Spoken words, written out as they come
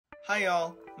Hi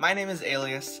y'all, my name is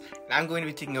Elias, and I'm going to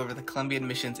be taking over the Columbia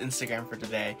Admissions Instagram for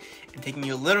today and taking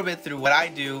you a little bit through what I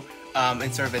do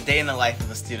in sort of a day in the life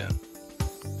of a student.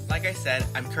 Like I said,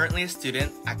 I'm currently a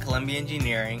student at Columbia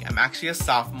Engineering. I'm actually a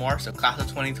sophomore, so class of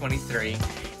 2023,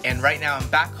 and right now I'm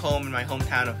back home in my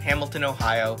hometown of Hamilton,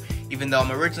 Ohio, even though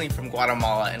I'm originally from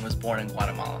Guatemala and was born in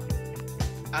Guatemala.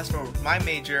 As for my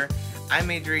major, I'm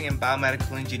majoring in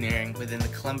Biomedical Engineering within the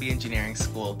Columbia Engineering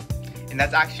School. And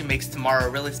that actually makes tomorrow a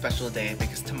really special day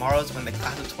because tomorrow is when the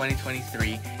class of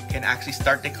 2023 can actually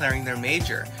start declaring their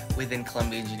major within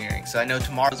Columbia Engineering. So I know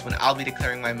tomorrow is when I'll be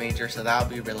declaring my major, so that'll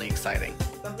be really exciting.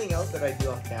 Something else that I do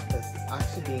on campus is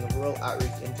actually being a rural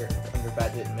outreach intern for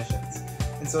undergraduate admissions.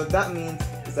 And so what that means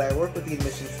is that I work with the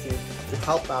admissions team to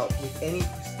help out with any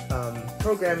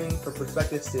programming for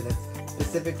prospective students,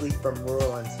 specifically from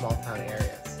rural and small town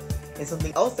areas. And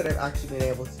something else that I've actually been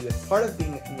able to do as part of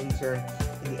being an intern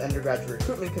in the undergraduate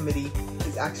recruitment committee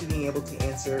is actually being able to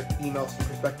answer emails from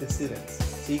prospective students.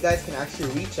 So you guys can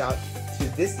actually reach out to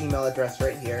this email address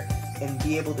right here and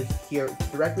be able to hear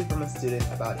directly from a student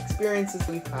about experiences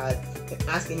we've had and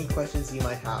ask any questions you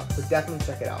might have. So definitely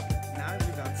check it out. Now I've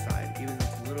moved outside, even though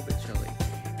it's a little bit chilly,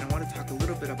 and I want to talk a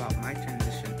little bit about my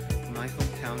transition from my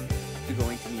hometown to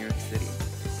going to New York City.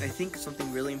 I think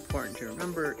something really important to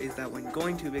remember is that when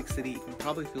going to a big city, it can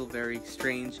probably feel very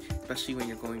strange, especially when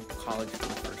you're going to college for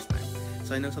the first time.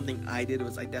 So I know something I did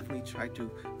was I definitely tried to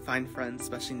find friends,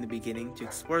 especially in the beginning, to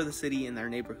explore the city in our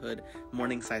neighborhood,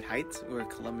 Morningside Heights, where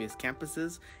Columbia's campus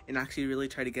is, and actually really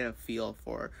try to get a feel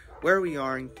for where we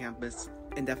are in campus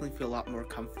and definitely feel a lot more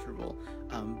comfortable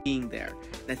being there.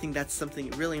 And I think that's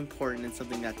something really important and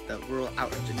something that the Rural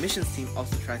Outreach Admissions team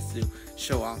also tries to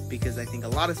show off, because I think a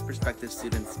lot of prospective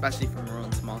students, especially from rural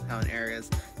and small town areas,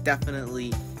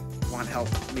 definitely want help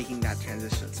making that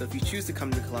transition. So if you choose to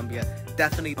come to Columbia,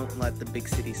 definitely don't let the big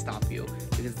city stop you,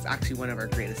 because it's actually one of our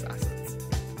greatest assets.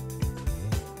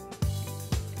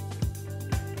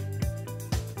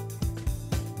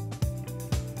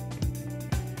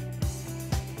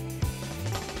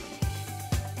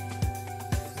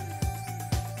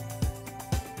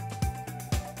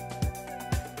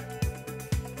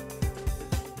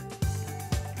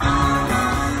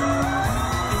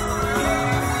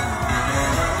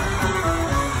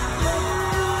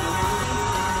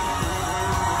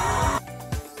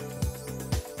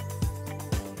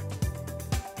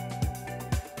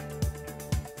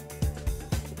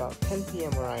 About 10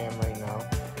 p.m. where I am right now.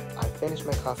 I finished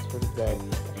my class for the day,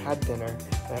 I've had dinner,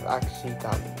 and I've actually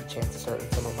gotten the chance to start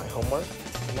with some of my homework.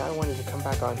 And now I wanted to come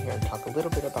back on here and talk a little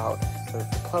bit about sort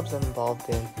of the clubs I'm involved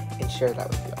in and share that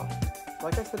with y'all.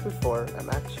 Like I said before,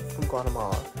 I'm actually from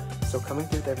Guatemala, so coming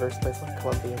to a diverse place like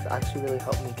Columbia has actually really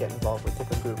helped me get involved with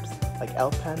different groups like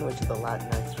LPEN, which is the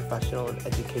Latinx Professional and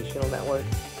Educational Network,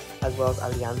 as well as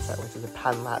Alianza, which is a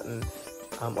Pan-Latin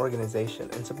organization.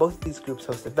 And so both of these groups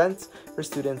host events for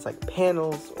students, like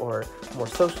panels or more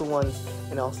social ones,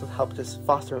 and also help just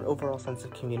foster an overall sense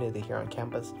of community here on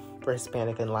campus for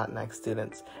Hispanic and Latinx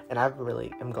students. And I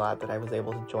really am glad that I was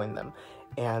able to join them,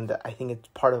 and I think it's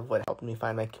part of what helped me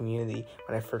find my community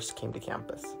when I first came to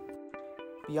campus.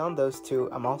 Beyond those two,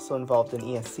 I'm also involved in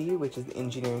ESC, which is the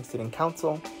Engineering Student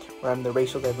Council, where I'm the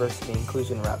Racial Diversity and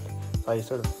Inclusion Rep. So I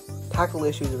sort of tackle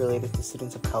issues related to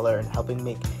students of color and helping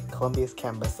make Columbia's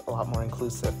campus a lot more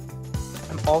inclusive.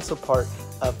 I'm also part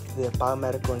of the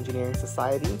Biomedical Engineering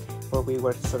Society, where we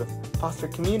work to sort of foster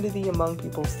community among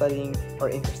people studying or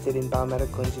interested in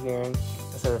biomedical engineering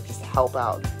and sort of just help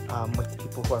out with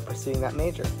people who are pursuing that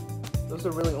major. Those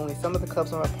are really only some of the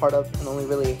clubs I'm a part of, and only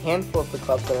really a handful of the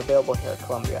clubs that are available here at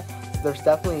Columbia. So there's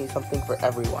definitely something for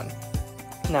everyone.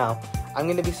 Now, I'm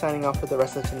going to be signing off for the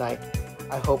rest of tonight.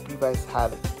 I hope you guys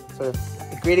have sort of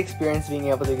a great experience being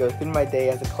able to go through my day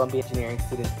as a Columbia Engineering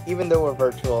student, even though we're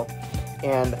virtual.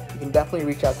 And you can definitely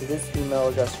reach out to this email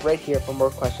address right here for more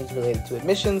questions related to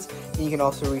admissions. And you can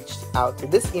also reach out to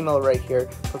this email right here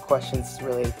for questions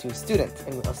related to students.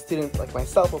 And a student like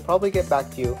myself will probably get back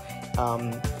to you.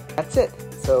 That's it.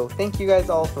 So thank you guys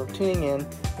all for tuning in,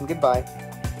 and goodbye.